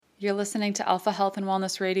You're listening to Alpha Health and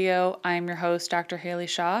Wellness Radio. I'm your host, Dr. Haley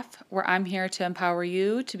Schaff, where I'm here to empower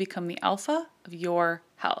you to become the alpha of your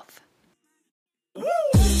health.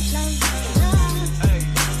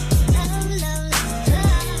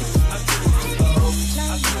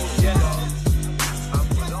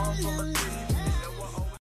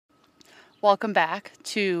 Welcome back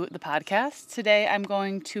to the podcast. Today I'm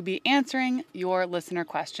going to be answering your listener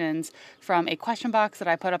questions from a question box that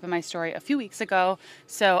I put up in my story a few weeks ago.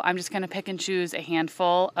 So I'm just going to pick and choose a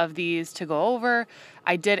handful of these to go over.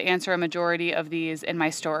 I did answer a majority of these in my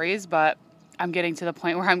stories, but I'm getting to the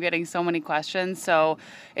point where I'm getting so many questions. So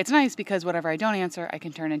it's nice because whatever I don't answer, I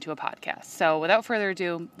can turn into a podcast. So without further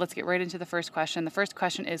ado, let's get right into the first question. The first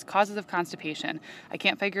question is causes of constipation. I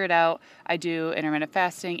can't figure it out. I do intermittent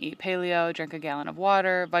fasting, eat paleo, drink a gallon of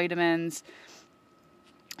water, vitamins.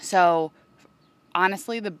 So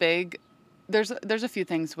honestly, there's a few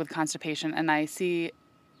things with constipation, and I see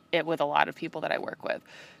it with a lot of people that I work with.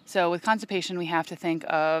 So with constipation, we have to think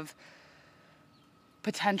of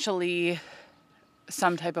potentially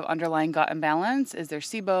some type of underlying gut imbalance. Is there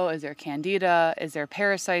SIBO? Is there candida? Is there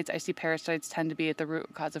parasites? I see parasites tend to be at the root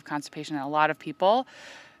cause of constipation in a lot of people.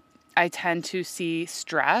 I tend to see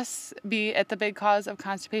stress be at the big cause of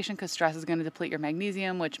constipation because stress is going to deplete your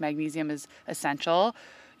magnesium, which magnesium is essential.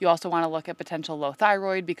 You also want to look at potential low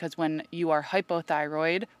thyroid because when you are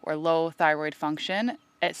hypothyroid or low thyroid function,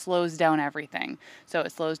 it slows down everything. So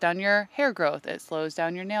it slows down your hair growth, it slows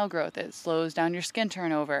down your nail growth, it slows down your skin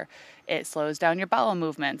turnover, it slows down your bowel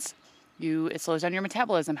movements, it slows down your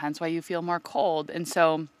metabolism, hence why you feel more cold. And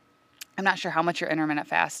so I'm not sure how much you're intermittent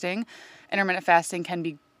fasting. Intermittent fasting can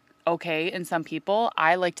be okay in some people.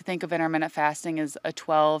 I like to think of intermittent fasting as a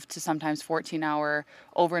 12 to sometimes 14-hour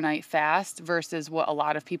overnight fast versus what a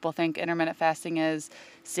lot of people think intermittent fasting is,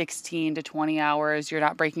 16 to 20 hours. You're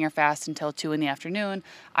not breaking your fast until 2 in the afternoon.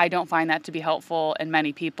 I don't find that to be helpful in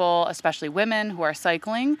many people, especially women who are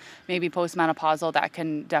cycling. Maybe postmenopausal, that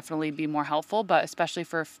can definitely be more helpful, but especially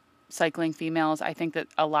for cycling females, I think that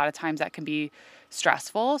a lot of times that can be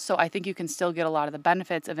stressful. So I think you can still get a lot of the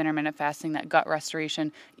benefits of intermittent fasting, that gut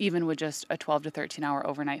restoration, even with just a 12 to 13-hour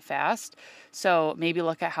overnight fast. So maybe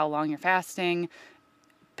look at how long you're fasting,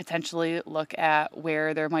 potentially look at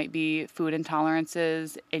where there might be food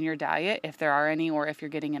intolerances in your diet, if there are any, or if you're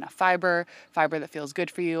getting enough fiber that feels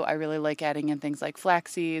good for you. I really like adding in things like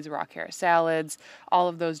flax seeds, raw carrot salads, all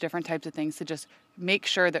of those different types of things to just make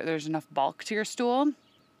sure that there's enough bulk to your stool.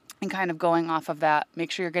 And kind of going off of that,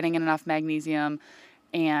 make sure you're getting in enough magnesium,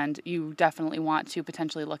 and you definitely want to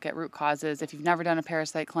potentially look at root causes. If you've never done a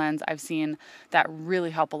parasite cleanse, I've seen that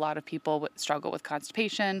really help a lot of people struggle with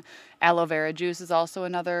constipation. Aloe vera juice is also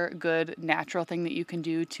another good natural thing that you can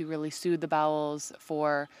do to really soothe the bowels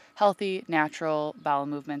for healthy, natural bowel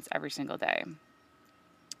movements every single day.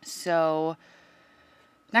 So,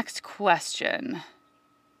 next question.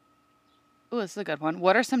 Ooh, this is a good one.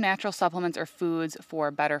 What are some natural supplements or foods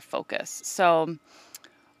for better focus? So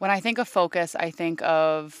when I think of focus, I think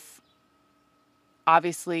of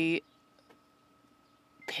obviously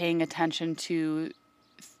paying attention to,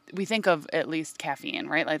 we think of at least caffeine,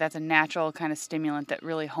 right? Like that's a natural kind of stimulant that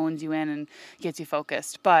really hones you in and gets you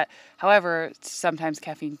focused. But however, sometimes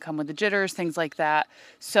caffeine can come with the jitters, things like that.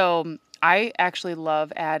 So I actually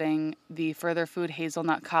love adding the Further Food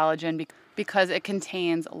Hazelnut Collagen because it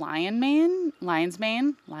contains lion's mane.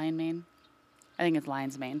 I think it's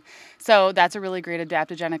lion's mane. So that's a really great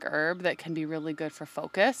adaptogenic herb that can be really good for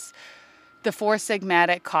focus. The Four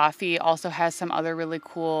Sigmatic coffee also has some other really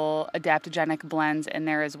cool adaptogenic blends in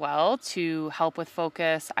there as well to help with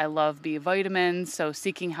focus. I love B vitamins. So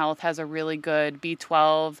Seeking Health has a really good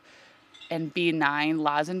B12 and B9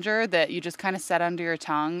 lozenger that you just kind of set under your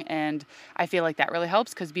tongue. And I feel like that really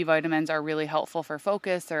helps because B vitamins are really helpful for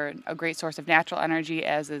focus. They're a great source of natural energy,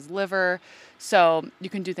 as is liver. So you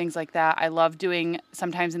can do things like that. I love doing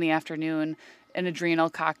sometimes in the afternoon an adrenal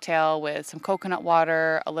cocktail with some coconut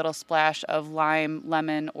water, a little splash of lime,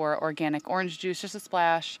 lemon, or organic orange juice, just a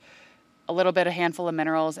splash, a handful of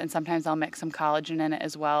minerals, and sometimes I'll mix some collagen in it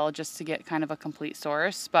as well just to get kind of a complete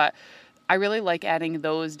source. But I really like adding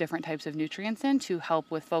those different types of nutrients in to help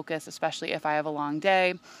with focus, especially if I have a long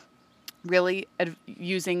day. Really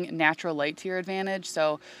using natural light to your advantage.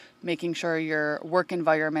 So making sure your work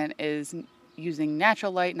environment is using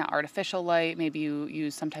natural light, not artificial light. Maybe you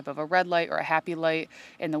use some type of a red light or a happy light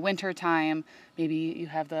in the winter time. Maybe you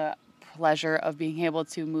have the pleasure of being able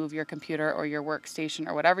to move your computer or your workstation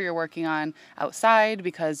or whatever you're working on outside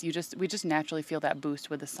because we just naturally feel that boost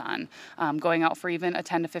with the sun. Going out for even a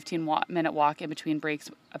 10 to 15 minute walk in between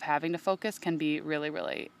breaks of having to focus can be really,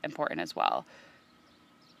 really important as well.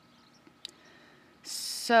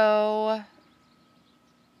 So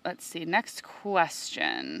let's see. Next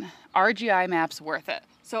question. Are GI maps worth it?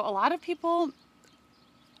 So a lot of people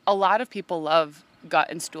love gut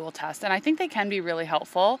and stool tests, and I think they can be really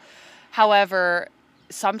helpful. However,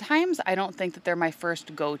 sometimes I don't think that they're my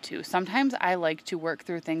first go-to. Sometimes I like to work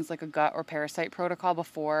through things like a gut or parasite protocol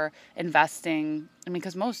before investing. I mean,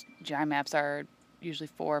 because most GI maps are usually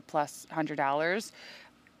 $400+.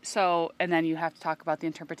 So, and then you have to talk about the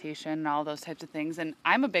interpretation and all those types of things. And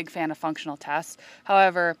I'm a big fan of functional tests.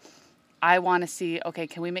 However, I want to see, okay,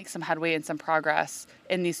 can we make some headway and some progress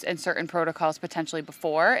in certain protocols potentially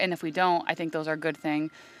before? And if we don't, I think those are a good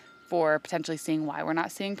thing for potentially seeing why we're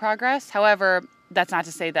not seeing progress. However, that's not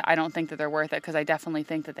to say that I don't think that they're worth it, because I definitely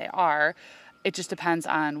think that they are. It just depends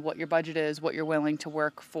on what your budget is, what you're willing to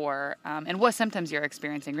work for, and what symptoms you're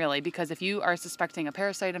experiencing, really. Because if you are suspecting a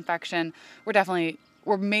parasite infection,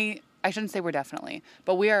 I shouldn't say we're definitely,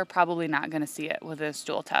 but we are probably not going to see it with a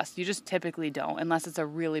stool test. You just typically don't, unless it's a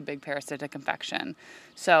really big parasitic infection.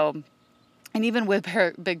 So, and even with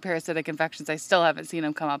big parasitic infections, I still haven't seen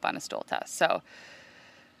them come up on a stool test. So,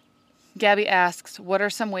 Gabby asks, what are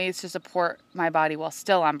some ways to support my body while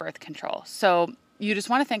still on birth control? So, you just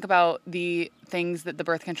want to think about the things that the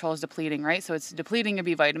birth control is depleting, right? So, it's depleting your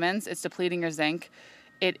B vitamins, it's depleting your zinc.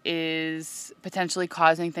 It is potentially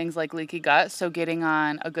causing things like leaky gut. So getting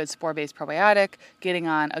on a good spore-based probiotic, getting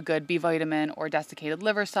on a good B vitamin or desiccated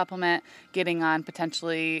liver supplement, getting on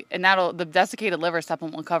potentially, and the desiccated liver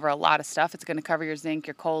supplement will cover a lot of stuff. It's going to cover your zinc,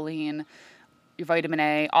 your choline, your vitamin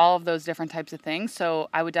A, all of those different types of things. So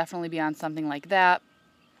I would definitely be on something like that,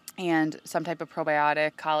 and some type of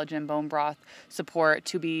probiotic, collagen, bone broth support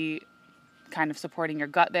to be kind of supporting your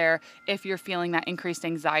gut there. If you're feeling that increased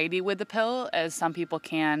anxiety with the pill, as some people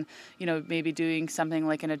can, maybe doing something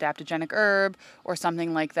like an adaptogenic herb or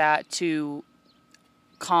something like that to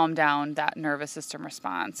calm down that nervous system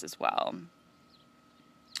response as well.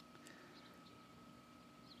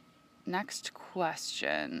 Next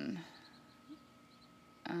question.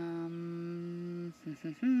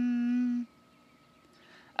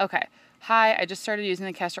 Okay. Hi, I just started using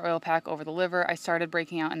the castor oil pack over the liver. I started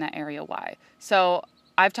breaking out in that area. Why? So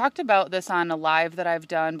I've talked about this on a live that I've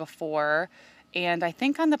done before, and I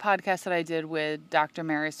think on the podcast that I did with Dr.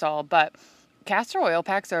 Marisol, but castor oil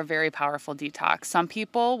packs are a very powerful detox. Some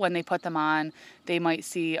people, when they put them on, they might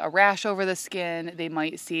see a rash over the skin. They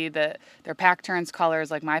might see that their pack turns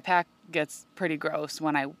colors. Like my pack gets pretty gross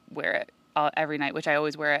when I wear it every night, which I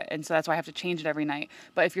always wear it. And so that's why I have to change it every night.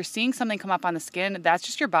 But if you're seeing something come up on the skin, that's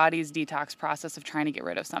just your body's detox process of trying to get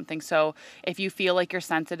rid of something. So if you feel like you're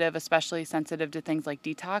sensitive, especially sensitive to things like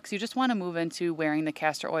detox, you just want to move into wearing the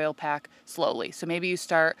castor oil pack slowly. So maybe you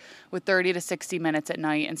start with 30 to 60 minutes at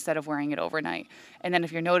night instead of wearing it overnight. And then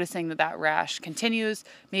if you're noticing that rash continues,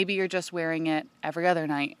 maybe you're just wearing it every other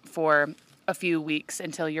night for a few weeks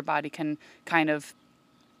until your body can kind of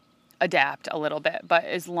adapt a little bit. But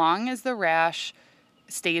as long as the rash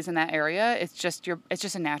stays in that area, it's just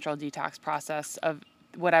a natural detox process of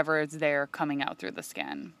whatever is there coming out through the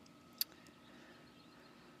skin.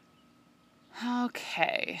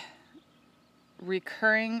 Okay.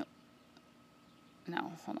 Hold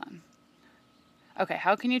on. Okay,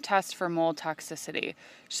 how can you test for mold toxicity?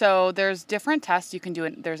 So there's different tests you can do.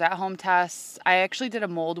 There's at-home tests. I actually did a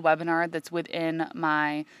mold webinar that's within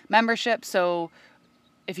my membership. So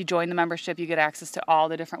if you join the membership, you get access to all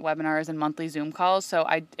the different webinars and monthly Zoom calls. So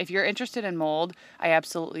if you're interested in mold, I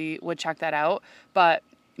absolutely would check that out. But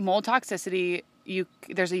mold toxicity,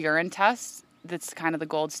 there's a urine test that's kind of the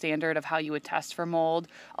gold standard of how you would test for mold.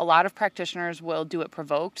 A lot of practitioners will do it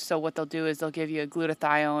provoked. So what they'll do is they'll give you a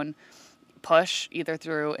glutathione push either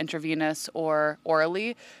through intravenous or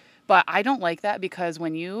orally. But I don't like that, because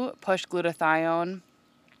when you push glutathione,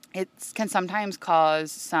 it can sometimes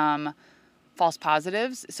cause some false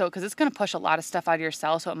positives. So, because it's going to push a lot of stuff out of your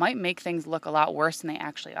cell, so it might make things look a lot worse than they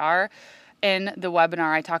actually are. In the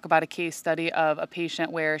webinar, I talk about a case study of a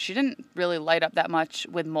patient where she didn't really light up that much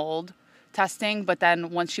with mold testing, but then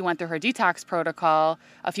once she went through her detox protocol,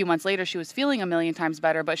 a few months later, she was feeling a million times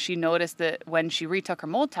better, but she noticed that when she retook her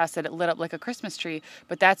mold test, that it lit up like a Christmas tree.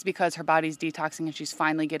 But that's because her body's detoxing and she's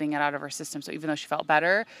finally getting it out of her system. So even though she felt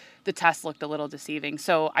better, the test looked a little deceiving.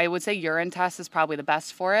 So I would say urine test is probably the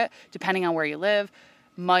best for it, depending on where you live.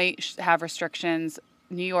 Might have restrictions.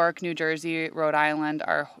 New York, New Jersey, Rhode Island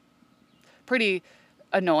are pretty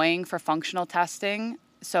annoying for functional testing.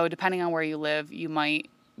 So depending on where you live, you might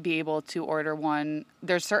be able to order one.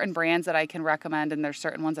 There's certain brands that I can recommend, and there's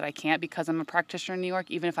certain ones that I can't, because I'm a practitioner in New York.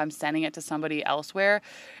 Even if I'm sending it to somebody elsewhere,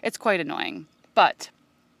 it's quite annoying. But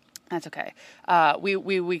That's okay.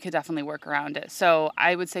 We could definitely work around it. So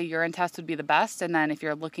I would say urine test would be the best. And then if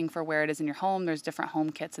you're looking for where it is in your home, there's different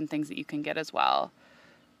home kits and things that you can get as well.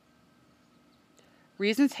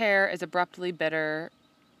 Reasons hair is abruptly bitter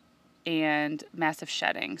and massive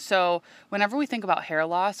shedding. So whenever we think about hair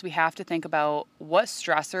loss, we have to think about what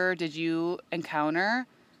stressor did you encounter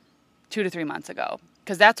 2 to 3 months ago,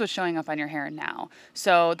 because that's what's showing up on your hair now.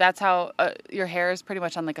 So that's how your hair is pretty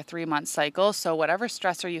much on like a 3-month cycle. So whatever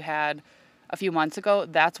stressor you had a few months ago,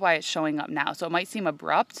 that's why it's showing up now. So it might seem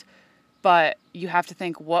abrupt, but you have to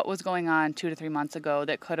think what was going on 2 to 3 months ago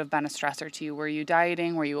that could have been a stressor to you. Were you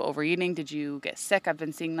dieting? Were you overeating? Did you get sick? I've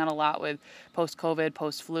been seeing that a lot with post-COVID,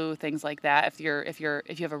 post-flu, things like that. If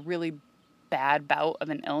you have a really bad bout of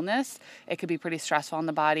an illness, it could be pretty stressful on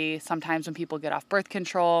the body. Sometimes when people get off birth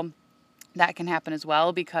control, that can happen as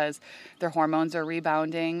well because their hormones are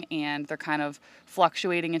rebounding and they're kind of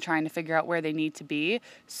fluctuating and trying to figure out where they need to be.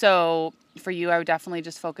 So for you, I would definitely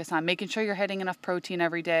just focus on making sure you're hitting enough protein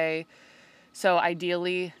every day. So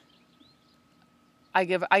ideally,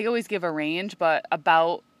 I always give a range, but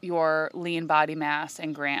about your lean body mass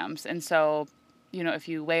in grams. And so, if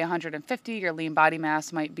you weigh 150, your lean body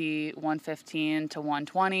mass might be 115 to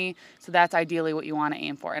 120. So that's ideally what you want to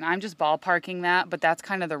aim for. And I'm just ballparking that, but that's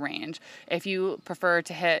kind of the range. If you prefer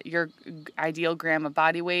to hit your ideal gram of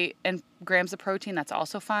body weight and grams of protein, that's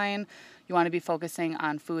also fine. You want to be focusing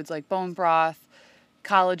on foods like bone broth,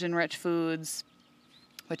 collagen-rich foods,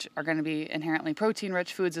 which are going to be inherently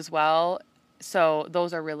protein-rich foods as well. So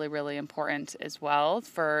those are really, really important as well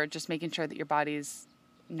for just making sure that your body's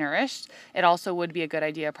nourished. It also would be a good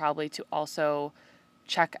idea probably to also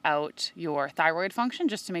check out your thyroid function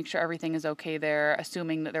just to make sure everything is okay there,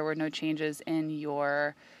 assuming that there were no changes in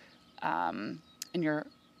your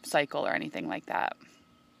cycle or anything like that.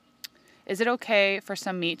 Is it okay for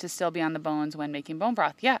some meat to still be on the bones when making bone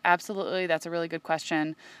broth? Yeah, absolutely. That's a really good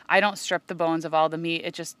question. I don't strip the bones of all the meat.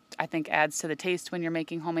 It just, I think, adds to the taste when you're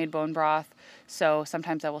making homemade bone broth. So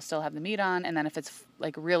sometimes I will still have the meat on. And then if it's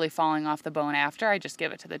like really falling off the bone after, I just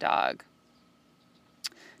give it to the dog.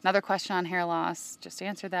 Another question on hair loss. Just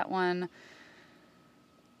answered that one.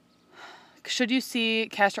 Should you see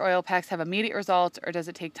castor oil packs have immediate results or does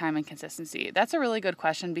it take time and consistency? That's a really good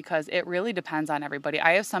question because it really depends on everybody.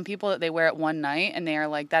 I have some people that they wear it one night and they are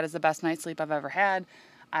like, that is the best night's sleep I've ever had.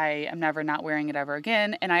 I am never not wearing it ever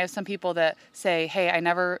again. And I have some people that say, hey, I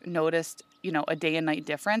never noticed, a day and night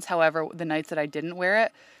difference. However, the nights that I didn't wear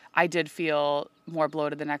it, I did feel more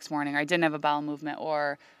bloated the next morning, or I didn't have a bowel movement,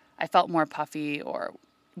 or I felt more puffy, or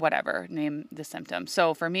whatever, name the symptom.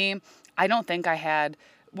 So for me, I don't think I had...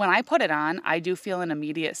 When I put it on, I do feel an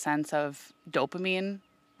immediate sense of dopamine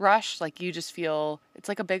rush. Like you just feel, it's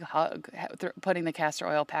like a big hug putting the castor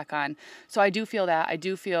oil pack on. So I do feel that. I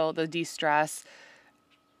do feel the de-stress.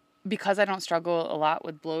 Because I don't struggle a lot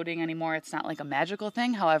with bloating anymore, it's not like a magical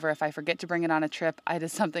thing. However, if I forget to bring it on a trip, it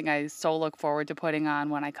is something I so look forward to putting on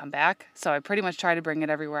when I come back. So I pretty much try to bring it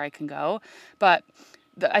everywhere I can go. But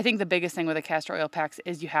I think the biggest thing with the castor oil packs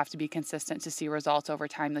is you have to be consistent to see results over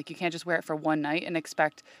time. Like you can't just wear it for one night and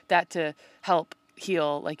expect that to help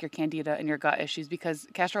heal like your candida and your gut issues, because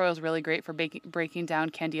castor oil is really great for breaking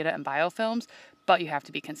down candida and biofilms, but you have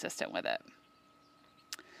to be consistent with it.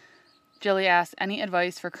 Jilly asks, any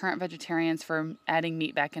advice for current vegetarians for adding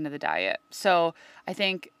meat back into the diet? So I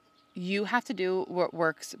think you have to do what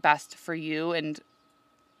works best for you, and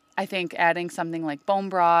I think adding something like bone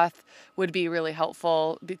broth would be really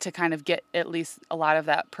helpful to kind of get at least a lot of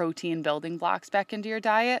that protein building blocks back into your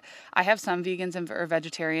diet. I have some vegans or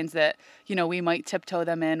vegetarians that, we might tiptoe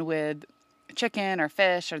them in with chicken or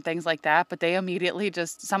fish or things like that, but they immediately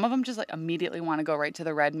some of them just like immediately want to go right to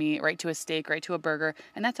the red meat, right to a steak, right to a burger,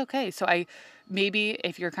 and that's okay. So maybe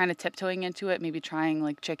if you're kind of tiptoeing into it, maybe trying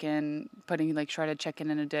like chicken, putting like shredded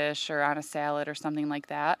chicken in a dish or on a salad or something like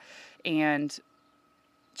that, and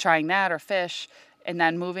trying that, or fish, and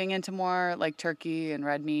then moving into more like turkey and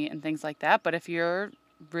red meat and things like that. But if you're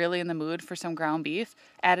really in the mood for some ground beef,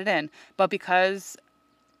 add it in. But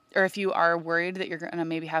if you are worried that you're going to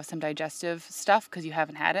maybe have some digestive stuff because you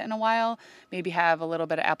haven't had it in a while, maybe have a little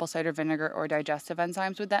bit of apple cider vinegar or digestive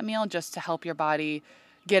enzymes with that meal just to help your body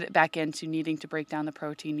get it back into needing to break down the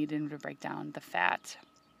protein, needing to break down the fat.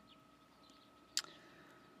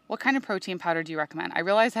 What kind of protein powder do you recommend? I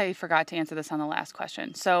realized I forgot to answer this on the last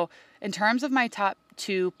question. So in terms of my top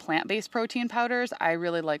 2 plant-based protein powders, I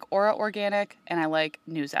really like Aura Organic and I like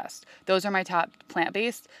New Zest. Those are my top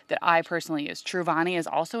plant-based that I personally use. Truvani is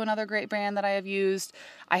also another great brand that I have used.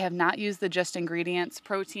 I have not used the Just Ingredients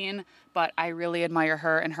protein, but I really admire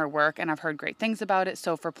her and her work, and I've heard great things about it.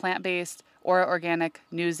 So for plant-based, Aura Organic,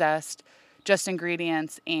 New Zest, Just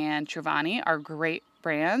Ingredients and Truvani are great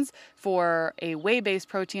brands. For a whey-based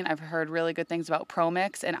protein, I've heard really good things about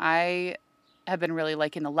ProMix, and I have been really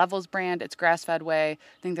liking the Levels brand. It's grass-fed whey. I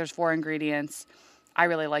think there's 4 ingredients. I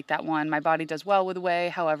really like that one. My body does well with whey.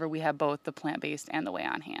 However, we have both the plant-based and the whey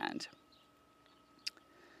on hand.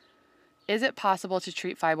 Is it possible to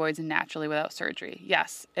treat fibroids naturally without surgery?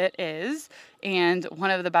 Yes, it is. And one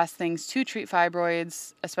of the best things to treat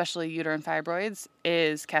fibroids, especially uterine fibroids,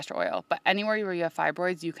 is castor oil. But anywhere where you have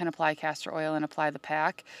fibroids, you can apply castor oil and apply the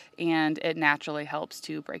pack, and it naturally helps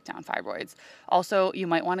to break down fibroids. Also, you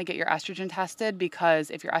might want to get your estrogen tested,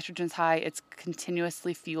 because if your estrogen's high, it's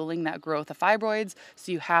continuously fueling that growth of fibroids.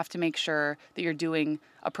 So you have to make sure that you're doing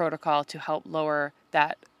a protocol to help lower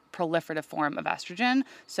that proliferative form of estrogen.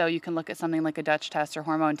 So you can look at something like a Dutch test or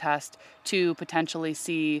hormone test to potentially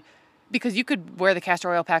see, because you could wear the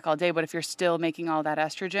castor oil pack all day, but if you're still making all that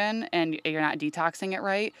estrogen and you're not detoxing it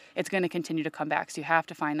right, it's going to continue to come back. So you have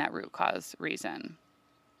to find that root cause reason.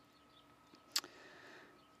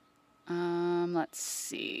 Let's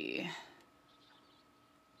see.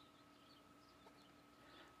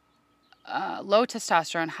 Low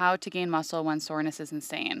testosterone, how to gain muscle when soreness is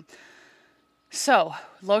insane. So,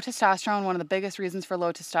 low testosterone, one of the biggest reasons for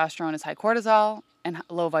low testosterone is high cortisol and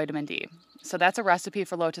low vitamin D. So that's a recipe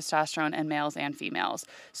for low testosterone in males and females.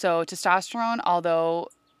 So testosterone, although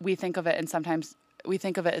we think of it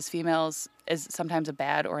as females as sometimes a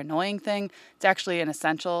bad or annoying thing, it's actually an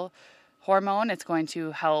essential hormone. It's going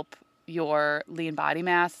to help your lean body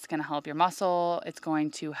mass. It's going to help your muscle. It's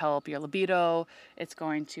going to help your libido. It's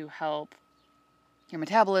going to help your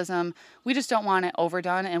metabolism. We just don't want it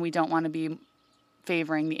overdone, and we don't want to be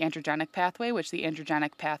favoring the androgenic pathway, which the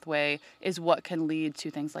androgenic pathway is what can lead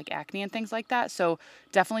to things like acne and things like that. So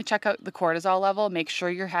definitely check out the cortisol level. Make sure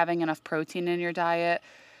you're having enough protein in your diet,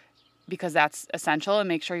 because that's essential, and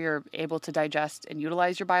make sure you're able to digest and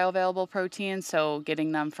utilize your bioavailable proteins. So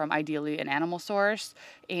getting them from ideally an animal source,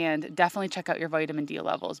 and definitely check out your vitamin D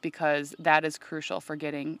levels, because that is crucial for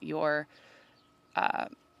getting your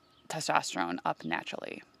testosterone up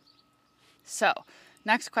naturally. So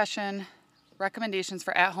next question, recommendations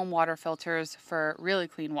for at-home water filters for really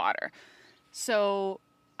clean water. So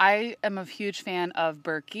I am a huge fan of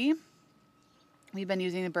Berkey. We've been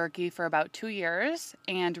using the Berkey for about 2 years,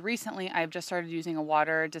 and recently I've just started using a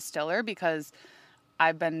water distiller, because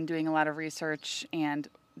I've been doing a lot of research, and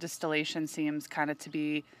distillation seems kind of to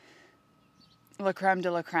be la creme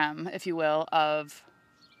de la creme, if you will, of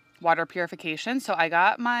water purification. So I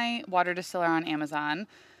got my water distiller on Amazon.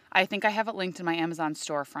 I think I have it linked in my Amazon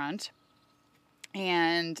storefront.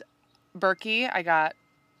 And Berkey, I got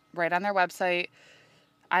right on their website.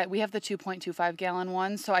 We have the 2.25 gallon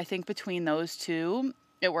one, so I think between those two,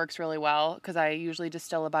 it works really well, because I usually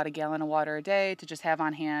distill about 1 gallon of water a day to just have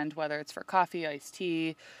on hand, whether it's for coffee, iced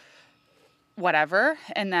tea, whatever.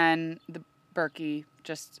 And then the Berkey,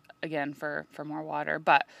 just again for more water.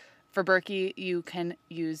 But for Berkey, you can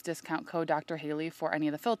use discount code Dr. Haley for any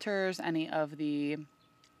of the filters, any of the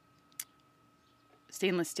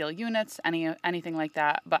stainless steel units, anything like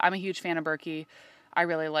that. But I'm a huge fan of Berkey. I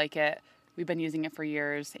really like it. We've been using it for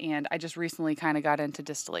years, and I just recently kind of got into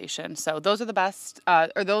distillation. So those are the best,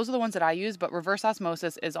 or those are the ones that I use, but reverse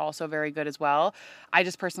osmosis is also very good as well. I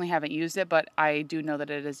just personally haven't used it, but I do know that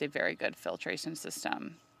it is a very good filtration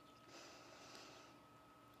system.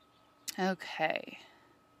 Okay.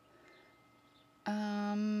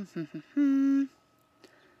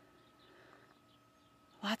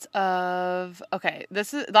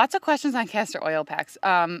 This is lots of questions on castor oil packs.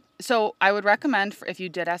 So I would recommend, if you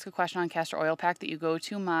did ask a question on castor oil pack, that you go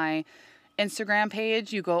to my Instagram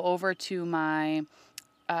page, you go over to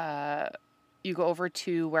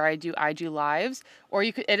where I do IG lives, or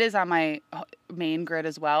it is on my main grid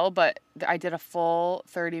as well, but I did a full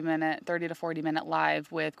 30 to 40 minute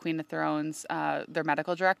live with Queen of Thrones, their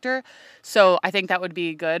medical director. So I think that would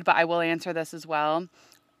be good, but I will answer this as well.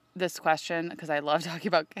 This question, because I love talking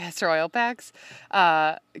about castor oil packs.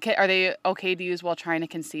 Are they okay to use while trying to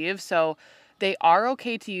conceive? So they are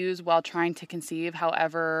okay to use while trying to conceive.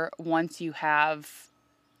 However, once you have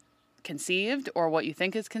conceived, or what you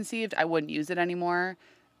think is conceived, I wouldn't use it anymore.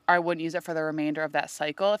 I wouldn't use it for the remainder of that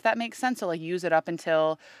cycle, if that makes sense. So like use it up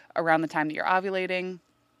until around the time that you're ovulating,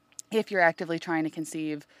 if you're actively trying to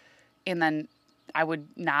conceive, and then I would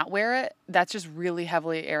not wear it. That's just really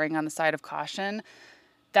heavily erring on the side of caution.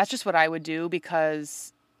 That's just what I would do,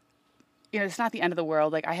 because, it's not the end of the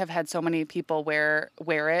world. Like, I have had so many people wear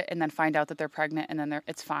it and then find out that they're pregnant, and then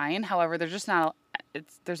it's fine. However, there's no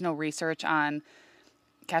research on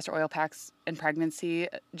castor oil packs in pregnancy,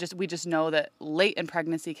 we just know that late in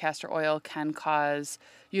pregnancy, castor oil can cause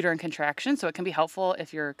uterine contraction. So it can be helpful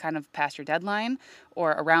if you're kind of past your deadline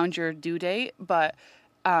or around your due date. But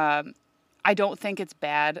I don't think it's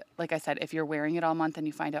bad, like I said, if you're wearing it all month and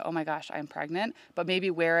you find out, oh my gosh, I'm pregnant, but maybe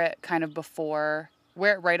wear it kind of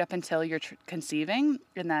wear it right up until you're conceiving,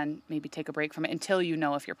 and then maybe take a break from it until you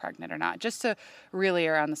know if you're pregnant or not, just to really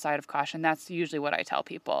err on the side of caution. That's usually what I tell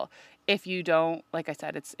people. If you don't, like I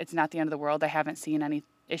said, it's not the end of the world. I haven't seen any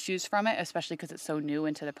issues from it, especially because it's so new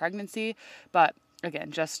into the pregnancy. But again,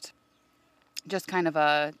 just kind of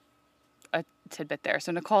a tidbit there.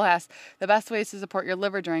 So Nicole asks, the best ways to support your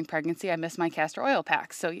liver during pregnancy. I miss my castor oil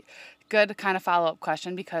packs. So good kind of follow-up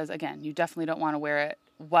question, because again, you definitely don't want to wear it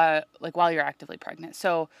while you're actively pregnant.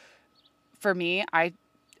 So for me,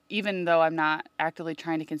 even though I'm not actively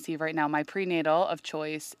trying to conceive right now, my prenatal of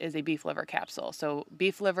choice is a beef liver capsule. So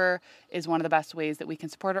beef liver is one of the best ways that we can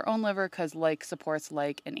support our own liver, because supports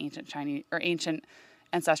like in ancient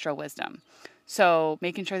ancestral wisdom. So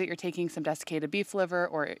making sure that you're taking some desiccated beef liver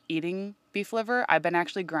or eating beef liver. I've been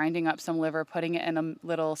actually grinding up some liver, putting it in a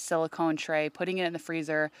little silicone tray, putting it in the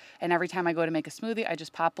freezer. And every time I go to make a smoothie, I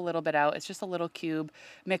just pop a little bit out. It's just a little cube,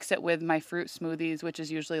 mix it with my fruit smoothies, which is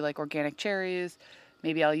usually like organic cherries.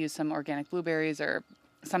 Maybe I'll use some organic blueberries or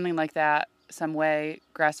something like that, some whey,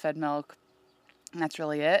 grass-fed milk. And that's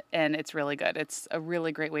really it. And it's really good. It's a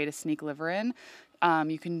really great way to sneak liver in.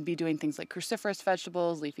 You can be doing things like cruciferous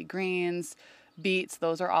vegetables, leafy greens, beets.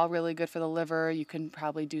 Those are all really good for the liver. You can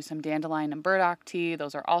probably do some dandelion and burdock tea.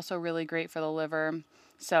 Those are also really great for the liver.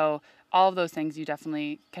 So all of those things you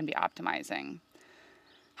definitely can be optimizing.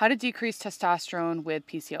 How to decrease testosterone with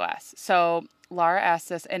PCOS. So Laura asked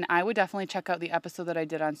this, and I would definitely check out the episode that I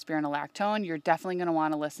did on spironolactone. You're definitely going to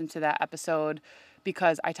want to listen to that episode,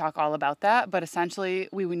 because I talk all about that. But essentially,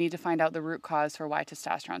 we would need to find out the root cause for why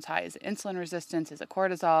testosterone's high. Is it insulin resistance? Is it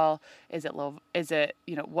cortisol? Is it low? Is it,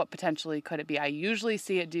 what potentially could it be? I usually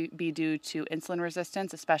see it be due to insulin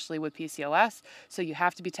resistance, especially with PCOS. So you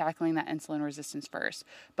have to be tackling that insulin resistance first.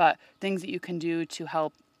 But things that you can do to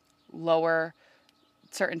help lower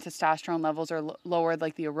certain testosterone levels, or lower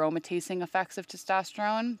like the aromatizing effects of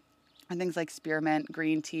testosterone, and things like spearmint,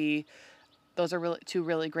 green tea. Those are two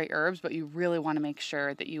really great herbs, but you really want to make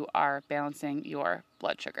sure that you are balancing your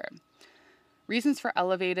blood sugar. Reasons for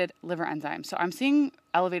elevated liver enzymes. So I'm seeing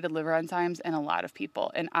elevated liver enzymes in a lot of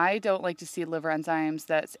people, and I don't like to see liver enzymes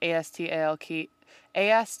that's AST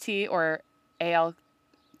or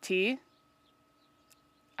ALT.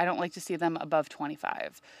 I don't like to see them above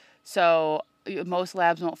 25. So most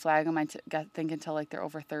labs won't flag them, I think, until like they're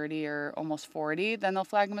over 30 or almost 40. Then they'll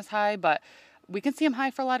flag them as high, but we can see them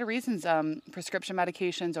high for a lot of reasons. Prescription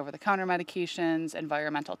medications, over-the-counter medications,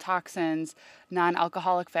 environmental toxins.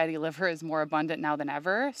 Non-alcoholic fatty liver is more abundant now than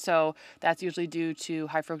ever. So that's usually due to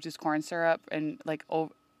high fructose corn syrup and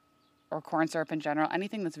or corn syrup in general,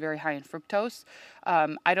 anything that's very high in fructose.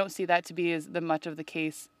 I don't see that to be as much of the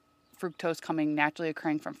case, fructose coming naturally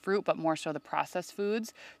occurring from fruit, but more so the processed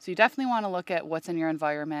foods. So you definitely want to look at what's in your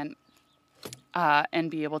environment and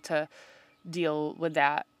be able to deal with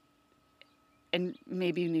that. And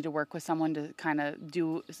maybe you need to work with someone to kind of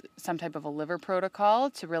do some type of a liver protocol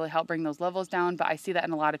to really help bring those levels down. But I see that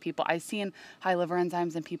in a lot of people. I've seen high liver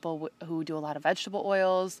enzymes in people who do a lot of vegetable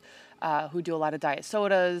oils, who do a lot of diet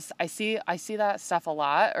sodas. I see that stuff a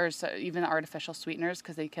lot, or even artificial sweeteners,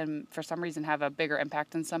 because they can, for some reason, have a bigger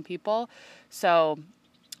impact on some people. So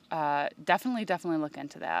definitely look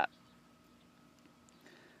into that.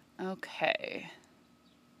 Okay.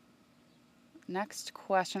 Next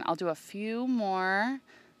question. I'll do a few more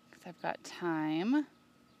because I've got time.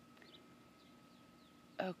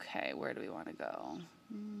 Okay, where do we want to go?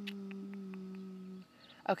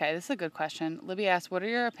 Okay, this is a good question. Libby asks, what are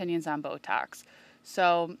your opinions on Botox?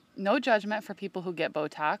 So, no judgment for people who get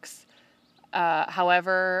Botox.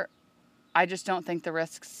 However, I just don't think the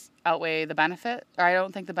risks outweigh the benefit, or I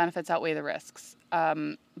don't think the benefits outweigh the risks.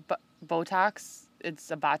 But Botox, it's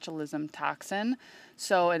a botulism toxin.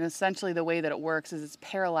 So, and essentially the way that it works is it's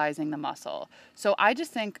paralyzing the muscle. So I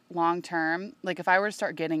just think long term, like if I were to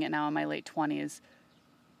start getting it now in my late 20s,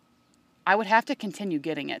 I would have to continue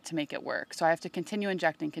getting it to make it work. So I have to continue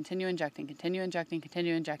injecting.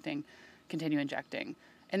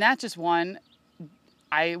 And that's just one.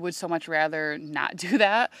 I would so much rather not do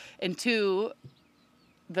that. And two,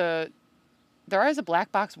 there is a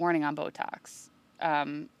black box warning on Botox.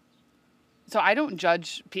 So I don't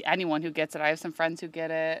judge anyone who gets it. I have some friends who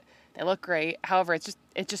get it. They look great. However, it's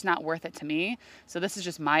just not worth it to me. So this is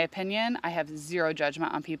just my opinion. I have zero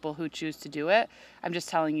judgment on people who choose to do it. I'm just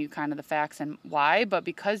telling you kind of the facts and why. But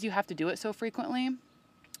because you have to do it so frequently,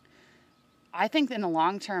 I think in the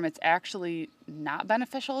long term, it's actually not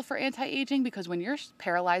beneficial for anti-aging, because when you're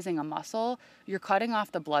paralyzing a muscle, you're cutting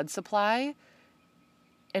off the blood supply,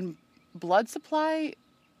 and blood supply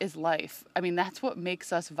is life. I mean, that's what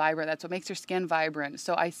makes us vibrant. That's what makes your skin vibrant.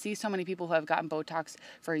 So I see so many people who have gotten Botox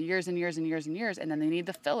for years and years and years and years, and then they need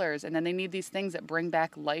the fillers, and then they need these things that bring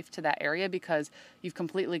back life to that area because you've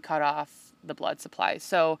completely cut off the blood supply.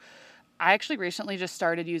 So I actually recently just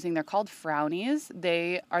started using, they're called Frownies.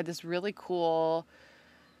 They are this really cool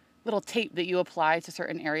little tape that you apply to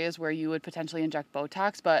certain areas where you would potentially inject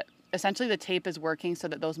Botox, but essentially the tape is working so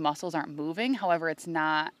that those muscles aren't moving. However, it's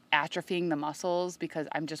not atrophying the muscles because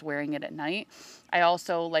I'm just wearing it at night. I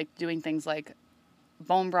also like doing things like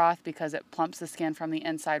bone broth because it plumps the skin from the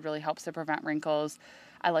inside, really helps to prevent wrinkles.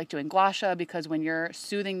 I like doing gua sha because when you're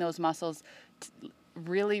soothing those muscles,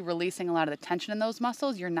 really releasing a lot of the tension in those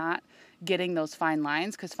muscles, you're not getting those fine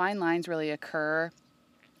lines, because fine lines really occur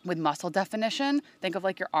with muscle definition. Think of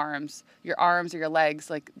like your arms or your legs,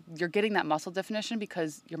 like you're getting that muscle definition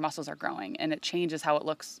because your muscles are growing, and it changes how it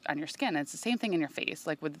looks on your skin. And it's the same thing in your face,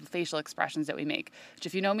 like with the facial expressions that we make, which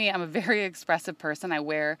if you know me, I'm a very expressive person. I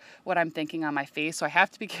wear what I'm thinking on my face. So I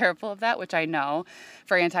have to be careful of that, which I know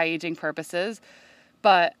for anti-aging purposes.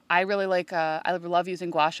 But I really I love using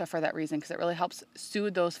gua sha for that reason, because it really helps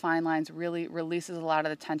soothe those fine lines, really releases a lot of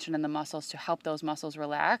the tension in the muscles to help those muscles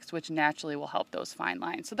relax, which naturally will help those fine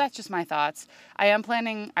lines. So that's just my thoughts. I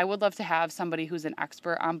would love to have somebody who's an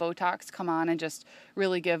expert on Botox come on and just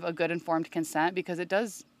really give a good informed consent, because it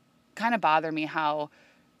does kind of bother me how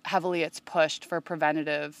heavily it's pushed for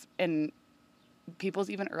preventative in people's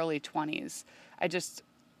even early 20s.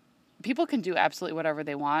 People can do absolutely whatever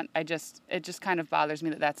they want. It just kind of bothers me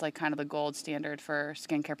that that's like kind of the gold standard for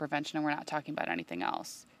skincare prevention, and we're not talking about anything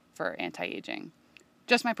else for anti-aging.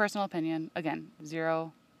 Just my personal opinion. Again,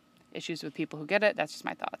 zero issues with people who get it. That's just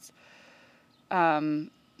my thoughts.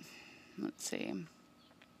 Let's see.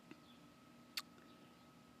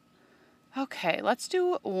 Okay, let's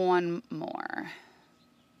do one more.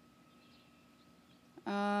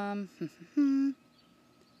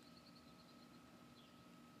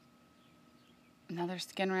 Another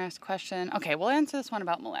skin rash question. Okay, we'll answer this one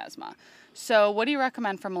about melasma. So what do you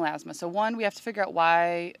recommend for melasma? So one, we have to figure out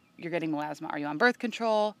why you're getting melasma. Are you on birth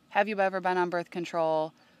control? Have you ever been on birth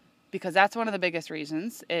control? Because that's one of the biggest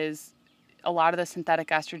reasons, is a lot of the synthetic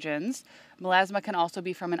estrogens. Melasma can also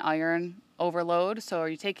be from an iron overload. So are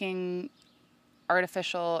you taking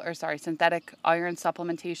synthetic iron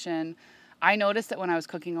supplementation? I noticed that when I was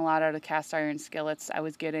cooking a lot out of cast iron skillets, I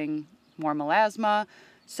was getting more melasma.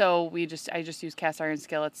 So I just use cast iron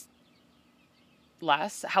skillets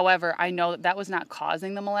less. However, I know that was not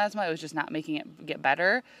causing the melasma. It was just not making it get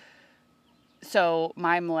better. So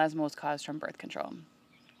my melasma was caused from birth control,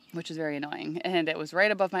 which is very annoying. And it was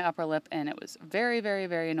right above my upper lip, and it was very, very,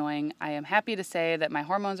 very annoying. I am happy to say that my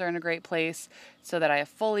hormones are in a great place so that I have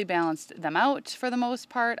fully balanced them out for the most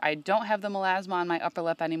part. I don't have the melasma on my upper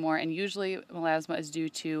lip anymore, and usually melasma is due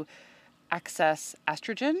to excess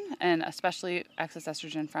estrogen, and especially excess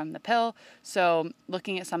estrogen from the pill. So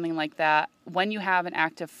looking at something like that, when you have an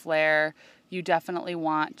active flare, you definitely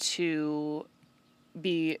want to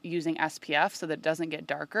be using SPF so that it doesn't get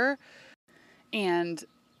darker. And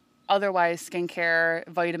otherwise, skincare,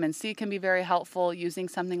 vitamin C can be very helpful. Using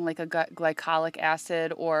something like a glycolic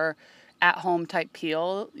acid or at-home type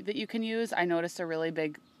peel that you can use. I noticed a really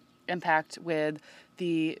big impact with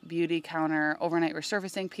the Beauty Counter overnight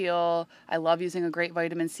resurfacing peel. I love using a great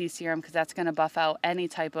vitamin C serum because that's going to buff out any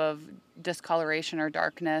type of discoloration or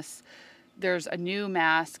darkness. There's a new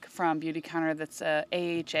mask from Beauty Counter that's a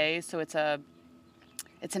AHA, so it's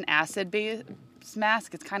an acid-based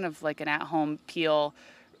mask. It's kind of like an at-home peel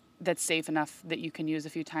that's safe enough that you can use a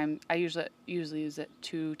few times. I usually use it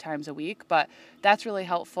 2 times a week, but that's really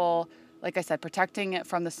helpful. Like I said, protecting it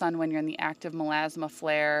from the sun when you're in the active melasma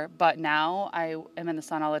flare. But now I am in the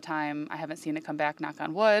sun all the time. I haven't seen it come back, knock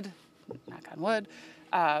on wood.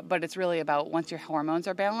 But it's really about once your hormones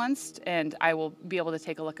are balanced, and I will be able to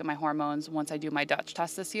take a look at my hormones once I do my Dutch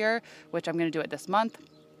test this year, which I'm going to do it this month.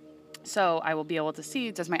 So I will be able to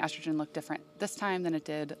see, does my estrogen look different this time than it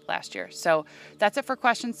did last year? So that's it for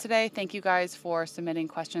questions today. Thank you guys for submitting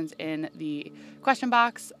questions in the question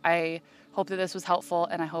box. I hope that this was helpful,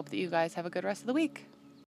 and I hope that you guys have a good rest of the week.